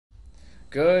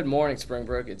Good morning,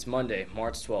 Springbrook. It's Monday,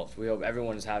 March 12th. We hope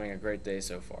everyone is having a great day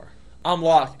so far. I'm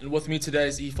Locke, and with me today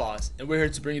is EFOS, and we're here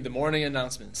to bring you the morning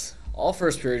announcements. All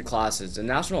first period classes, the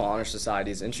National Honor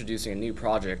Society is introducing a new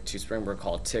project to Springbrook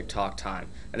called TikTok Time,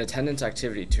 an attendance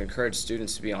activity to encourage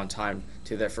students to be on time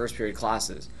to their first period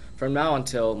classes. From now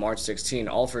until March 16,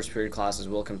 all first period classes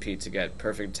will compete to get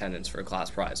perfect attendance for a class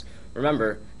prize.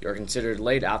 Remember, you are considered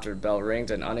late after the bell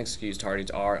rings, and unexcused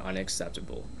tardies are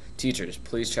unacceptable. Teachers,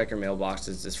 please check your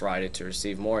mailboxes this Friday to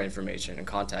receive more information and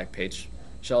contact Paige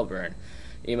Shelburne.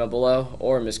 Email below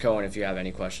or Ms. Cohen if you have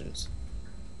any questions.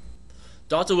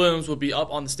 Dr. Williams will be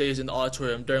up on the stage in the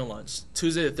auditorium during lunch,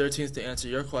 Tuesday the 13th, to answer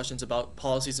your questions about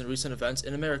policies and recent events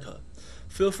in America.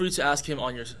 Feel free to ask him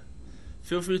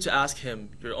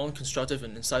your own constructive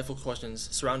and insightful questions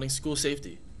surrounding school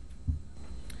safety.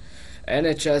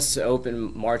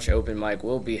 NHS March Open Mic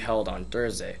will be held on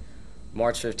Thursday,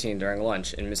 March 15 during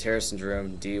lunch in Ms. Harrison's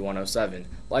room D107.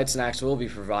 Light snacks will be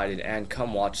provided, and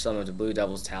come watch some of the Blue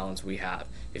Devils talents we have.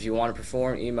 If you want to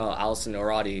perform, email Allison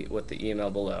Orati with the email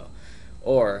below.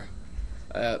 Or,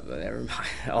 never mind.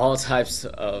 All types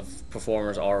of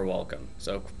performers are welcome,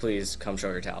 so please come show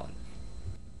your talent.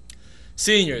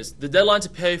 Seniors, the deadline to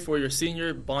pay for your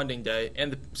senior bonding day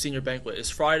and the senior banquet is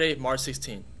Friday, March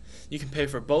 16th. You can pay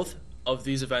for both of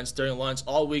these events during lunch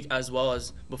all week, as well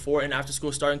as before and after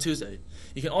school starting Tuesday.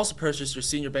 You can also purchase your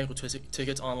senior banquet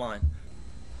tickets online.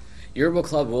 Yearbook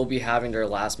Club will be having their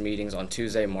last meetings on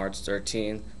Tuesday, March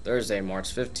 13, Thursday,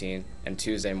 March 15, and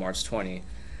Tuesday, March 20,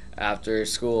 after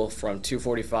school from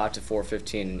 2:45 to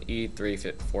 4:15 in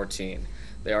E314.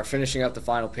 They are finishing up the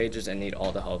final pages and need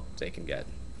all the help they can get.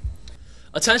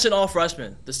 Attention all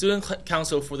freshmen. The Student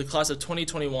Council for the class of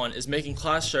 2021 is making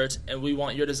class shirts, and we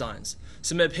want your designs.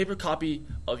 Submit a paper copy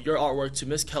of your artwork to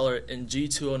Ms. Keller in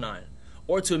G209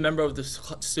 or to a member of the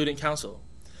Student Council.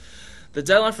 The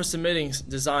deadline for submitting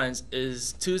designs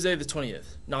is Tuesday the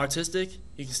 20th. Not artistic?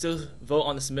 You can still vote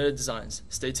on the submitted designs.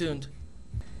 Stay tuned.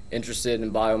 Interested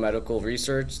in biomedical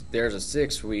research? There's a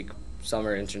 6-week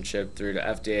summer internship through the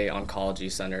FDA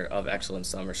Oncology Center of Excellence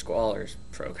Summer Scholars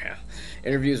Program.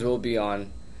 Interviews will be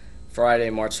on Friday,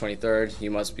 March 23rd.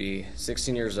 You must be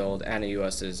 16 years old and a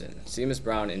U.S. citizen. See Ms.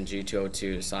 Brown in G202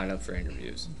 to sign up for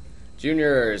interviews.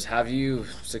 Juniors, have you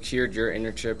secured your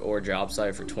internship or job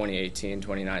site for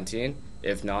 2018-2019?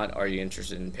 If not, are you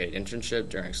interested in paid internship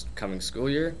during coming school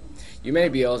year? You may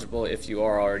be eligible if you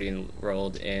are already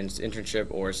enrolled in internship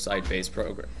or site-based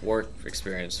program work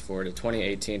experience for the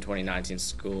 2018-2019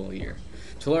 school year.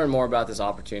 To learn more about this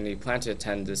opportunity, plan to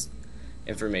attend this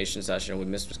information session with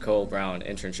Ms. Nicole Brown,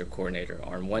 internship coordinator,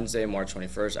 on Wednesday, March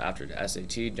 21st after the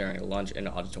SAT during lunch in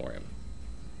the auditorium.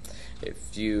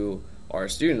 If you are a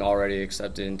student already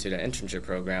accepted into the internship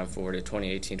program for the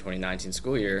 2018-2019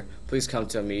 school year, please come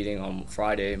to a meeting on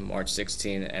Friday, March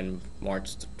 16 and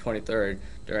March 23rd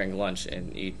during lunch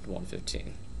in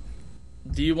E115.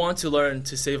 Do you want to learn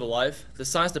to save a life? The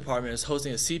Science Department is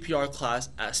hosting a CPR class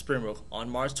at Springbrook on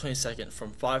March 22nd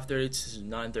from 5:30 to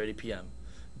 9:30 p.m.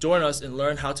 Join us and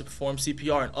learn how to perform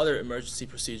CPR and other emergency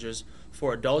procedures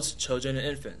for adults, children, and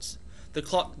infants. The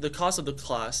cost of the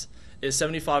class is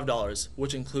 $75,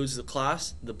 which includes the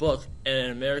class, the book, and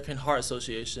an American Heart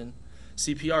Association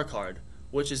CPR card,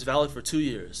 which is valid for 2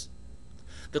 years.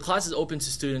 The class is open to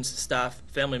students, staff,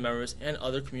 family members, and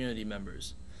other community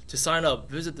members. To sign up,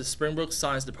 visit the Springbrook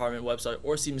Science Department website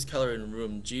or see Ms. Keller in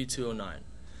room G209.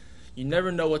 You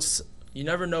never know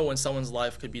when someone's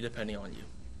life could be depending on you.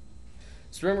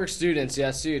 Springbrook students,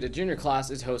 yes, you. The junior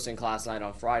class is hosting class night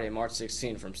on Friday, March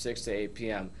 16 from 6 to 8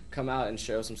 p.m. Come out and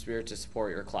show some spirit to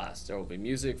support your class. There will be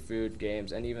music, food,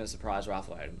 games, and even a surprise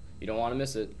raffle item. You don't want to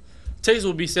miss it. Tickets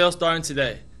will be sale starting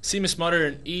today. See Ms. Smutter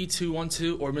in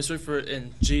E212 or Ms. Rickford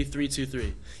in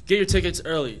G323. Get your tickets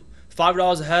early.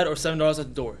 $5 ahead or $7 at the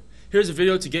door. Here's a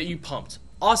video to get you pumped.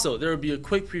 Also, there will be a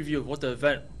quick preview of what the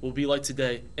event will be like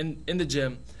today in the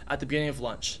gym at the beginning of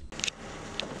lunch.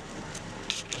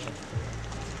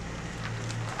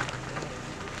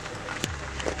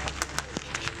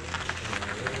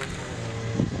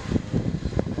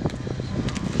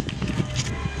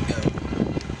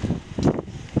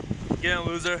 Get in,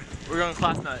 loser. We're going to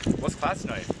class night. What's class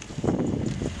night?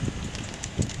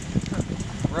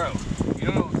 Bro, you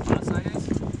don't know what class night is?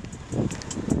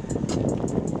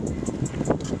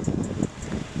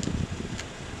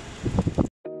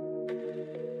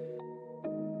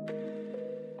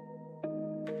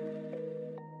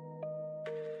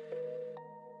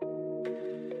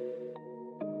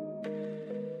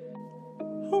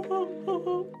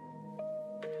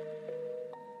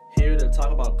 Here to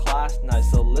talk about class night,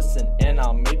 so listen and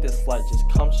I'll make this light. Just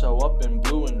come show up in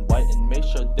blue and white and make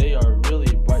sure they are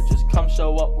really bright. Just come show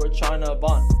we're trying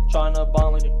to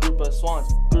bond like a group of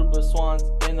swans. Group of swans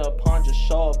in a pond, just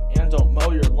show up and don't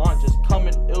mow your lawn. Just come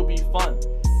and it'll be fun.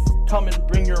 Come and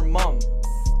bring your mom.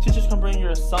 Teachers, come bring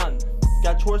your son.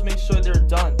 Got chores, make sure they're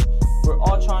done. We're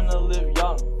all trying to live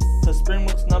young, cause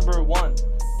Springbrook's #1.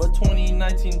 But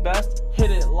 2019 best,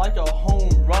 hit it like a home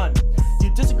run.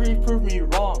 You disagree, prove me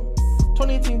wrong.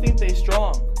 2018 think they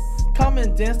strong. Come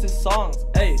and dance to songs,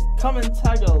 ayy, come and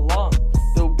tag along.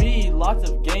 There'll be lots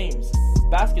of games,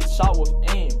 baskets shot with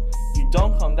aim. You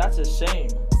don't come, that's a shame.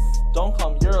 Don't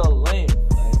come, you're a lame.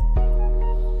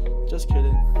 Just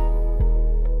kidding.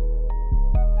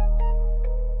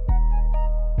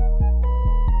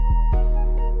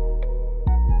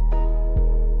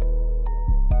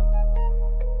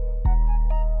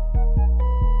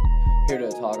 Here to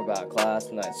talk about class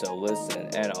tonight, so listen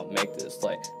and I'll make this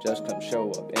light. Just come show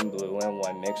up in blue and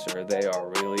white mixer, they are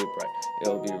really bright.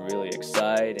 It'll be really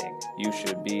exciting, you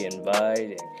should be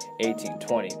inviting. 18,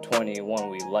 20, 21,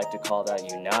 we like to call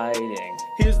that uniting.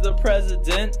 Here's the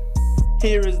president,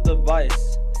 here is the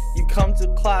vice. You come to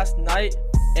class night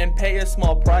and pay a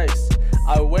small price.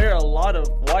 I wear a lot of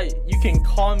white, you can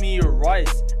call me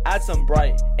rice. Add some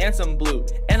bright and some blue,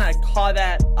 and I call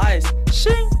that ice.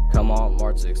 Shing! Come on,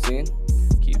 March 16,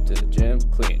 keep the gym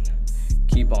clean.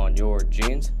 Keep on your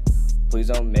jeans, please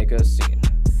don't make a scene.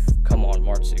 Come on,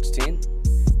 March 16,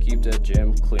 keep the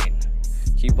gym clean.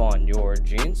 Keep on your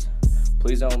jeans,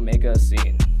 please don't make a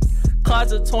scene.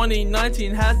 Class of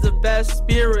 2019 has the best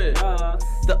spirit.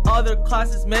 The other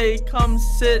classes may come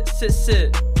sit.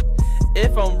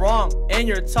 If I'm wrong and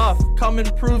you're tough, come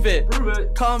and prove it.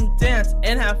 Come dance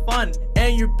and have fun,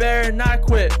 and you better not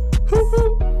quit. Hoo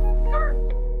hoo.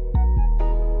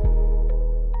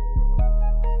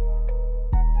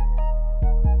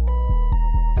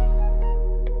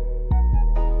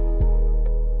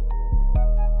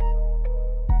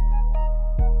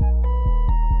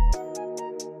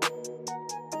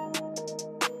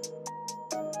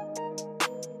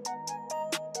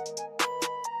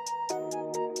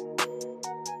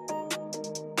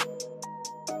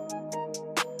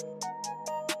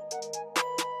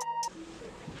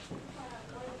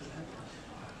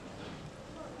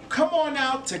 Come on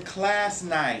out to class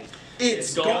night.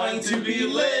 It's going to be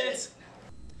lit.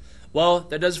 Well,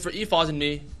 that does it for EFOS and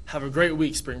me. Have a great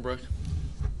week, Springbrook.